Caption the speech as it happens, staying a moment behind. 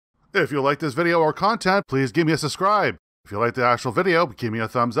If you like this video or content, please give me a subscribe. If you like the actual video, give me a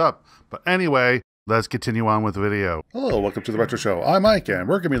thumbs up. But anyway, let's continue on with the video. Hello, welcome to the Retro Show. I'm Mike, and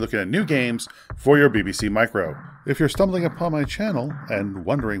we're going to be looking at new games for your BBC Micro. If you're stumbling upon my channel and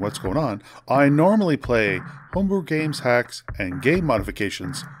wondering what's going on, I normally play homebrew games, hacks, and game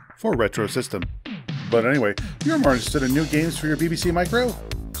modifications for retro system. But anyway, you're more interested in new games for your BBC Micro?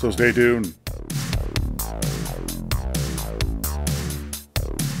 So stay tuned.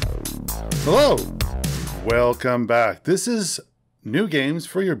 Hello! Welcome back. This is new games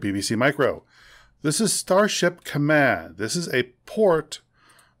for your BBC Micro. This is Starship Command. This is a port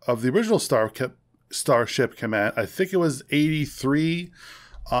of the original Starship Command. I think it was 83.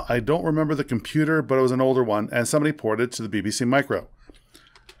 I don't remember the computer, but it was an older one, and somebody ported it to the BBC Micro.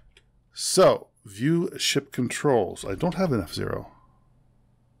 So, view ship controls. I don't have an F0.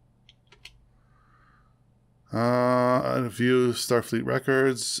 View Starfleet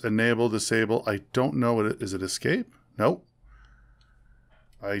records, enable, disable. I don't know what it is. It escape? Nope.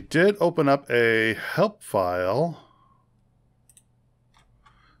 I did open up a help file,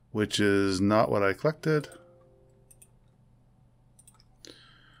 which is not what I collected.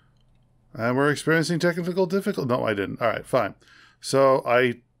 And we're experiencing technical difficulty. No, I didn't. All right, fine. So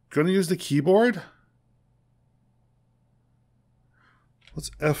I'm going to use the keyboard.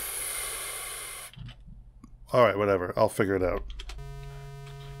 What's F? All right, whatever. I'll figure it out.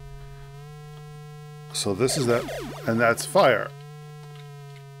 So this is that, and that's fire.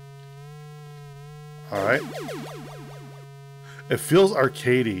 All right. It feels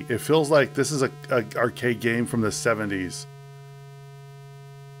arcadey. It feels like this is a arcade game from the 70s.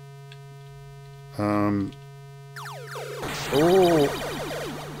 Oh.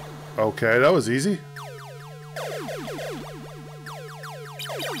 Okay, that was easy.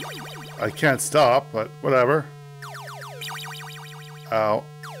 I can't stop, but whatever. Ow.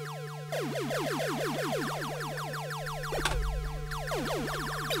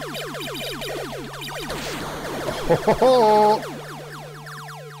 Oh.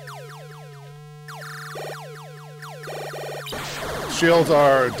 Shields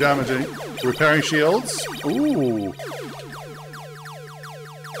are damaging. Repairing shields. Ooh.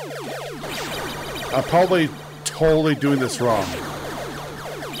 I'm probably totally doing this wrong.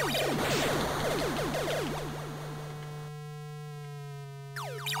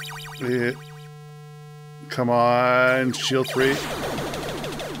 Come on, shield 3.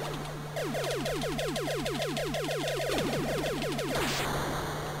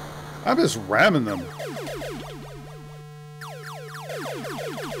 I'm just ramming them.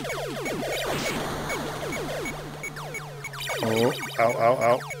 Oh, ow, ow,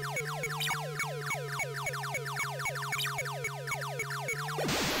 ow.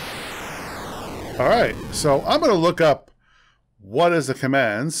 All right, so I'm going to look up what is the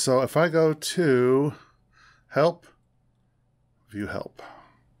commands. So if I go to help, view help,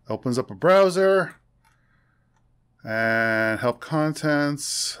 opens up a browser, and help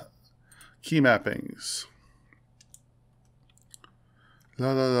contents, key mappings.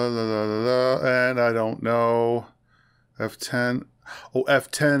 La, la, la, la, la, la, and I don't know. F10. Oh,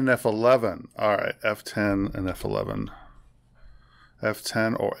 F10 and F11. All right, F10 and F11.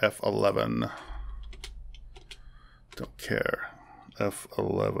 F10 or F11. Don't care.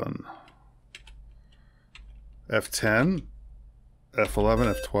 F11. F10.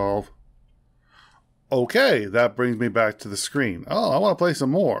 F11, F12. Okay, that brings me back to the screen. Oh, I want to play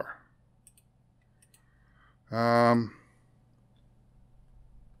some more.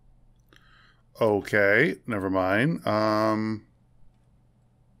 Okay, never mind. Let's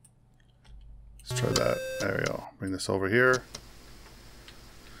try that. There we go. Bring this over here.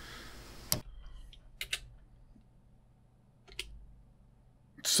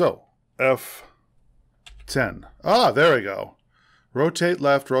 So, F10. Ah, there we go. Rotate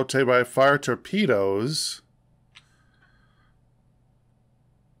left, rotate right, fire torpedoes.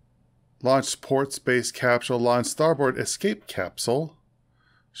 Launch port space capsule, launch starboard escape capsule.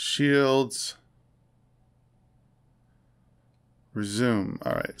 Shields. Resume.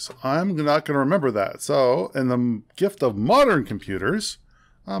 All right, so I'm not going to remember that. So, in the gift of modern computers,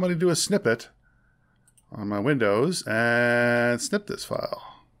 I'm going to do a snippet on my Windows and snip this file.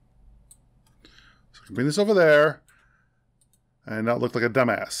 So I can bring this over there and not look like a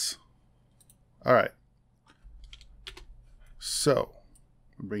dumbass. All right. So,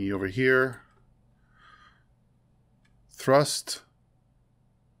 I'll bring you over here. Thrust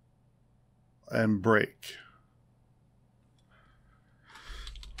and brake.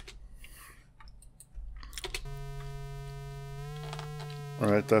 All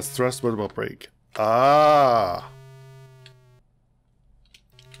right, that's thrust. What about brake? Ah.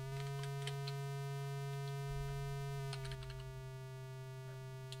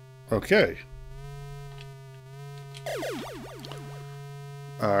 Okay.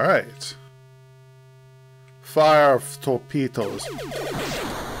 All right. Fire torpedoes.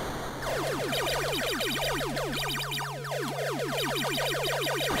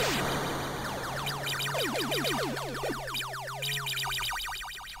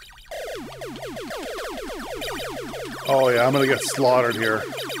 Oh yeah, I'm gonna get slaughtered here.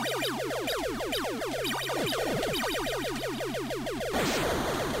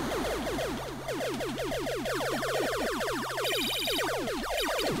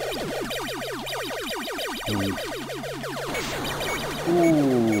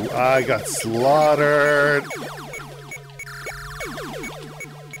 Ooh, I got slaughtered.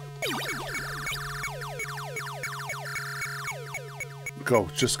 Go,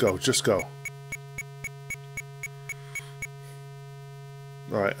 just go, just go.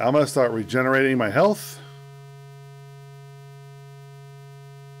 Alright, I'm gonna start regenerating my health.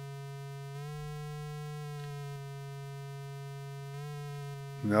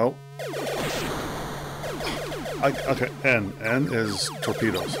 Nope. Okay, N. N is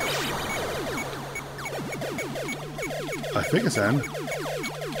torpedoes. I think it's N.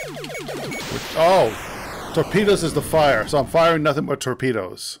 Oh! Torpedoes is the fire, so I'm firing nothing but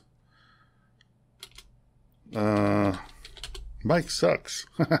torpedoes. Mike sucks.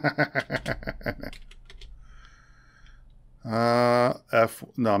 F.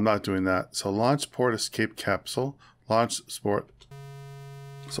 No, I'm not doing that. So launch port escape capsule. Launch sport.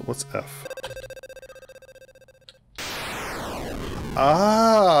 So what's F?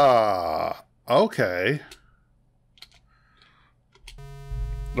 Ah, okay.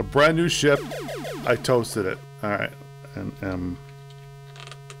 A brand new ship. I toasted it. All right, and M.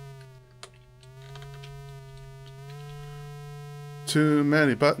 Too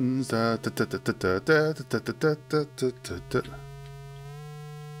many buttons.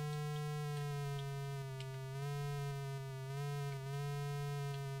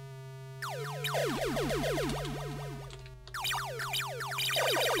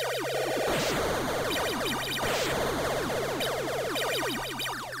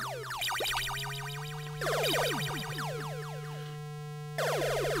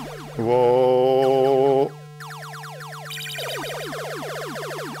 Whoa.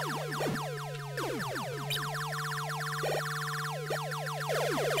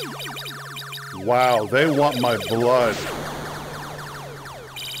 Wow, they want my blood.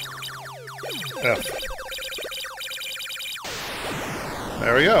 F.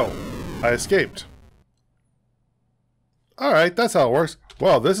 There we go. I escaped. Alright, that's how it works.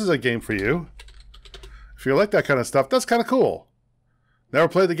 Well, this is a game for you. If you like that kind of stuff, that's kind of cool. Never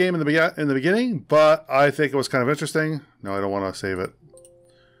played the game in the beginning, but I think it was kind of interesting. No, I don't want to save it.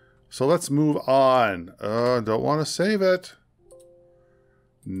 So let's move on. Don't want to save it.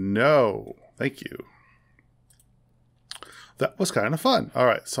 No. Thank you. That was kind of fun. All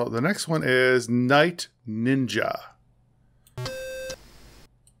right, so the next one is Night Ninja.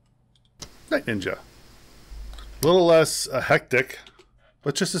 Night Ninja. A little less hectic,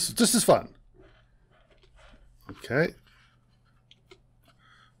 but just as fun. Okay.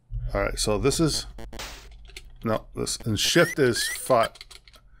 All right, so this is... No, this... And shift is 5.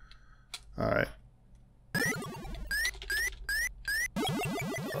 All right.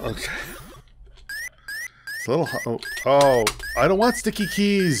 Okay. It's a little... Oh, I don't want sticky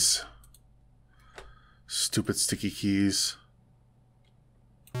keys. Stupid sticky keys.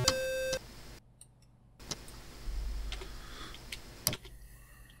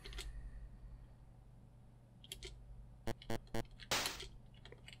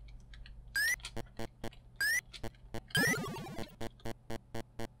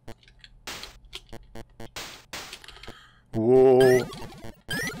 Whoa.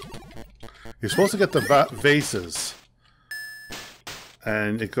 You're supposed to get the vases.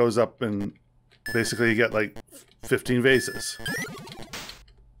 And it goes up and basically you get like 15 vases.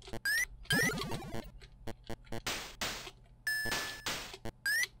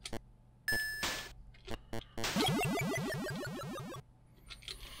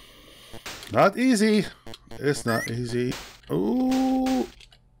 Not easy. It's not easy. Ooh.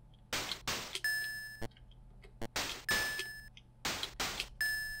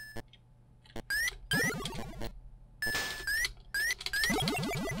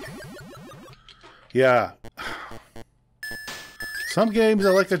 Yeah. Some games I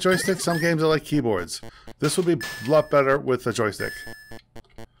like a joystick, some games I like keyboards. This would be a lot better with a joystick.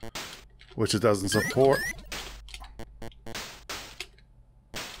 Which it doesn't support.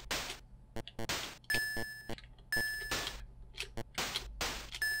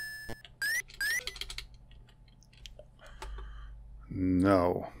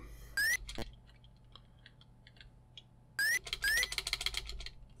 No.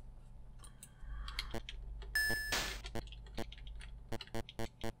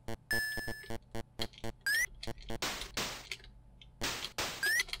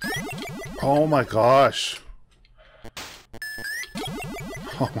 Oh my gosh.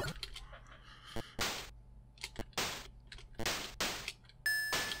 Oh my.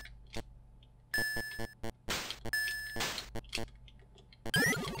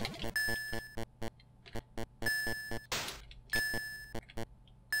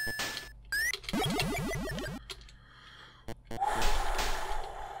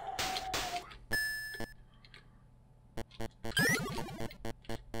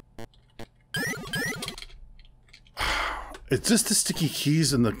 It's just the sticky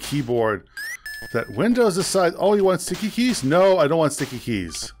keys in the keyboard. That Windows decides, oh, you want sticky keys? No, I don't want sticky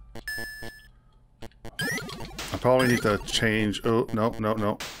keys. I probably need to change. Oh, no, no,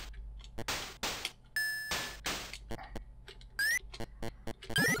 no.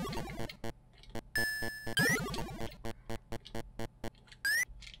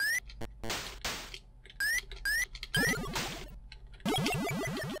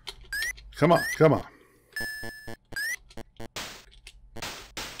 Come on, come on.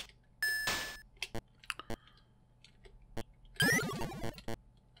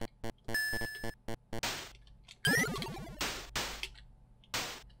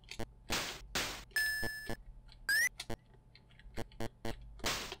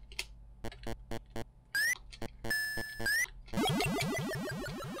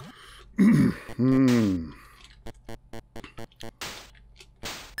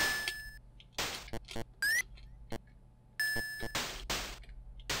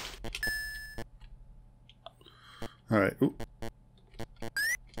 All right. Ooh.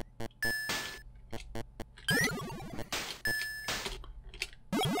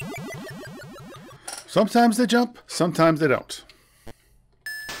 Sometimes they jump, sometimes they don't.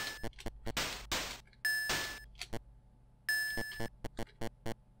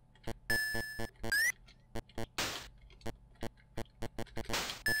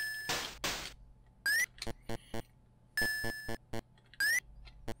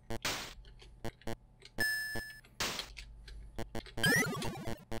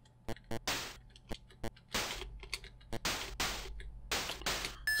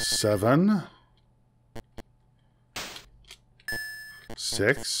 Seven,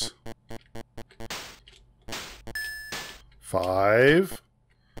 6, 5.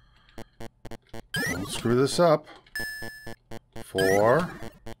 Don't screw this up. 4.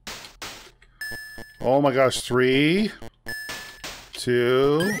 Oh my gosh, 3,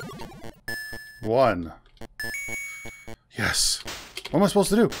 2, 1. Yes. What am I supposed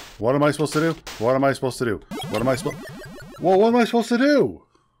to do? What am I supposed to do? What am I supposed to do? What am I supposed? Well, what am I supposed to do?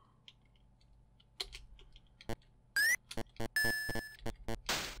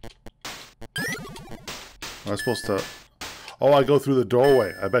 I'm supposed to... Oh, I go through the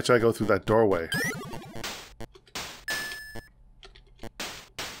doorway. I bet you I go through that doorway.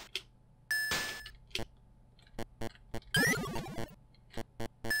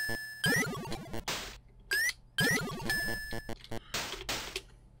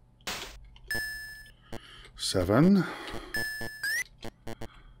 Seven.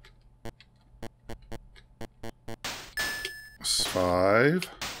 5.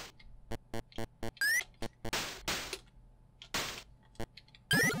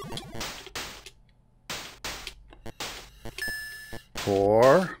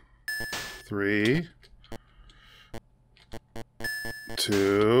 4, 3,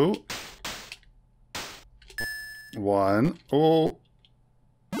 2, 1. Oh.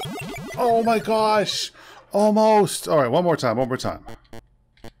 Oh my gosh. Almost. All right, one more time, one more time.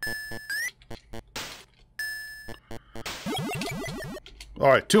 All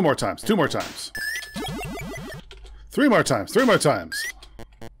right, 2 more times, 2 more times. 3 more times, 3 more times.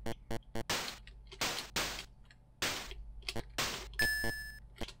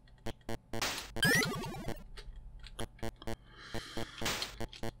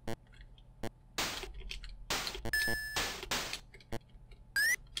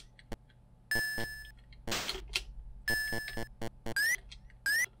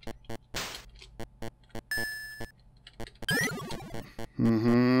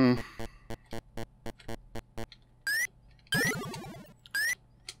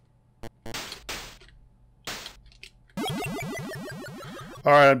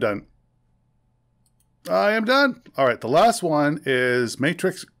 All right, I'm done. I am done. All right, the last one is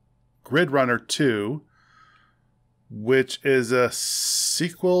Matrix Gridrunner 2, which is a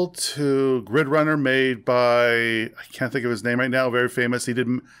sequel to Gridrunner made by, I can't think of his name right now, very famous.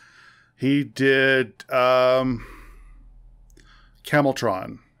 He did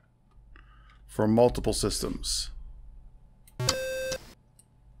Cameltron for multiple systems.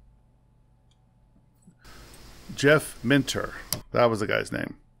 Jeff Minter. That was the guy's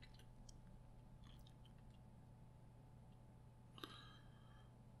name.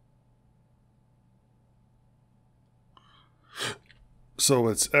 So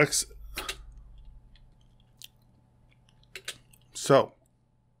it's X. So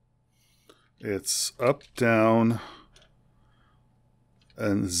it's up, down,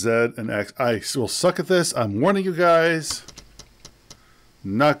 and Z and X. I will suck at this. I'm warning you guys.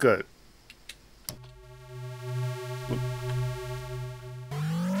 Not good.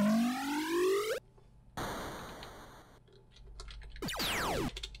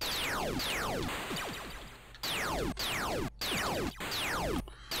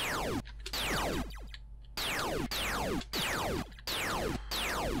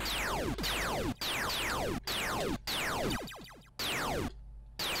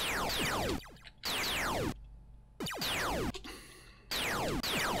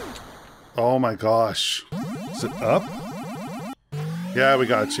 Oh my gosh. Is it up? Yeah, we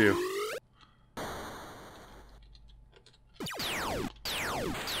got you.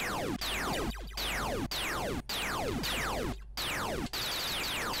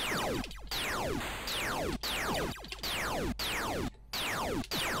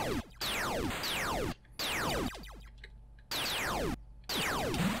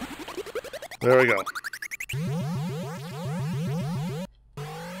 There we go.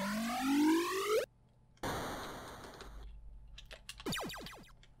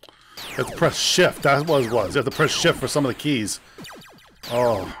 You have to press shift. That was. You have to press shift for some of the keys.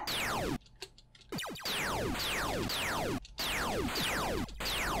 Oh.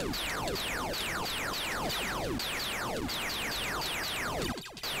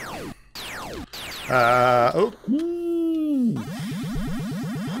 Oh.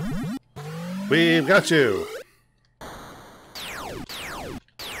 We've got you.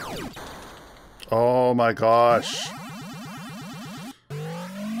 Oh my gosh.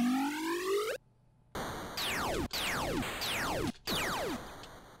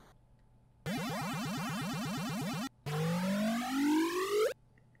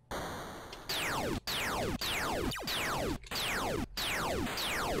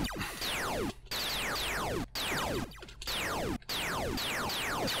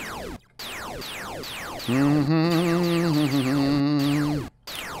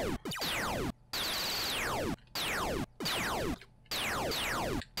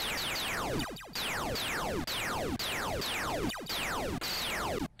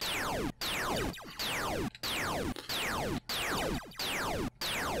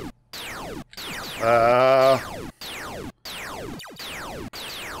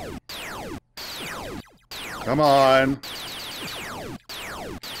 Come on.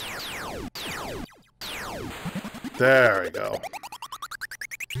 There we go.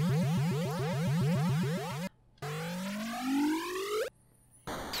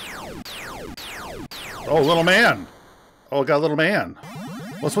 Oh, little man. Oh, got a little man.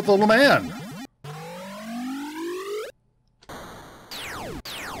 What's with the little man?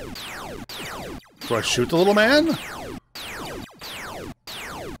 Do I shoot the little man?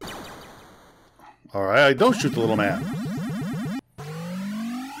 Alright, I don't shoot the little man.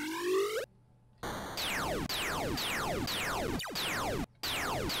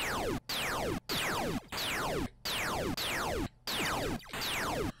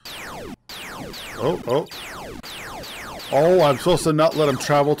 Oh. Oh, I'm supposed to not let him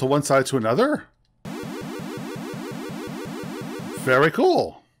travel to one side to another? Very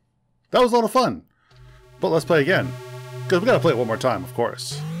cool. That was a lot of fun. But let's play again. Because we gotta play it one more time, of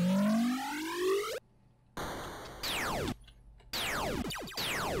course.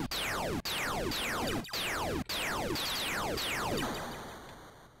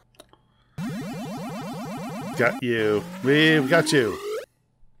 Got you. We've got you.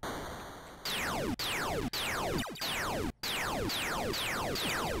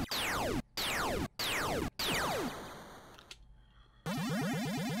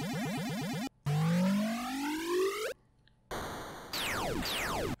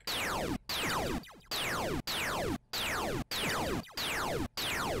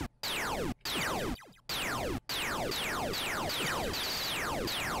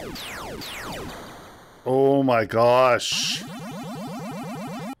 Oh my gosh.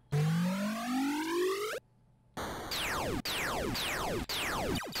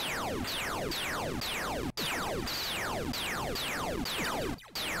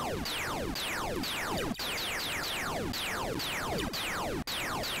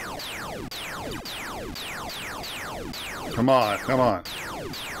 Come on, come on.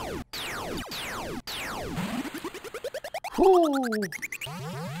 Whoo.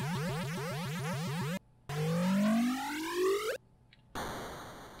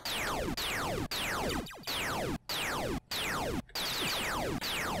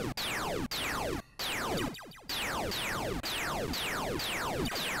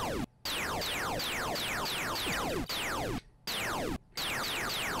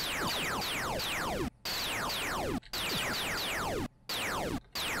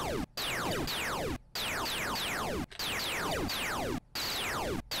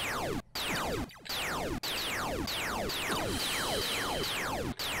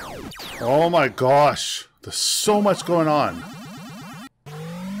 Oh my gosh, there's so much going on.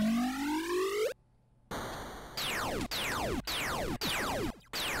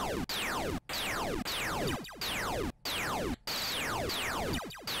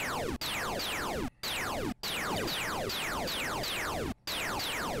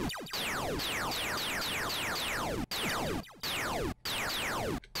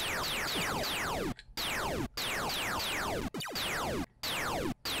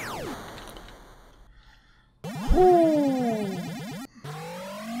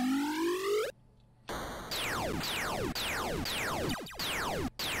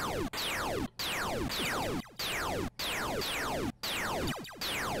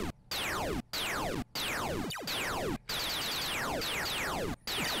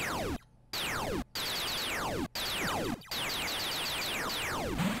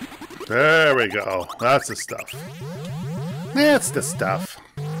 There we go. That's the stuff. That's the stuff.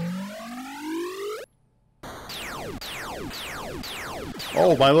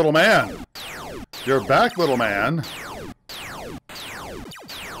 Oh, my little man. You're back, little man.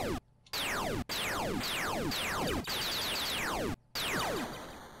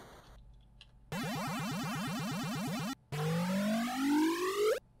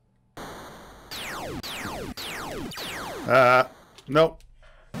 Nope.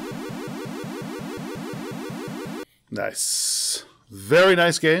 Nice. Very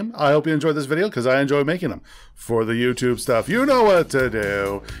nice game. I hope you enjoyed this video because I enjoy making them. For the YouTube stuff, you know what to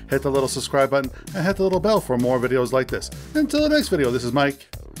do. Hit the little subscribe button and hit the little bell for more videos like this. Until the next video, this is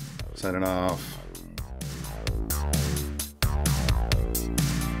Mike, signing off.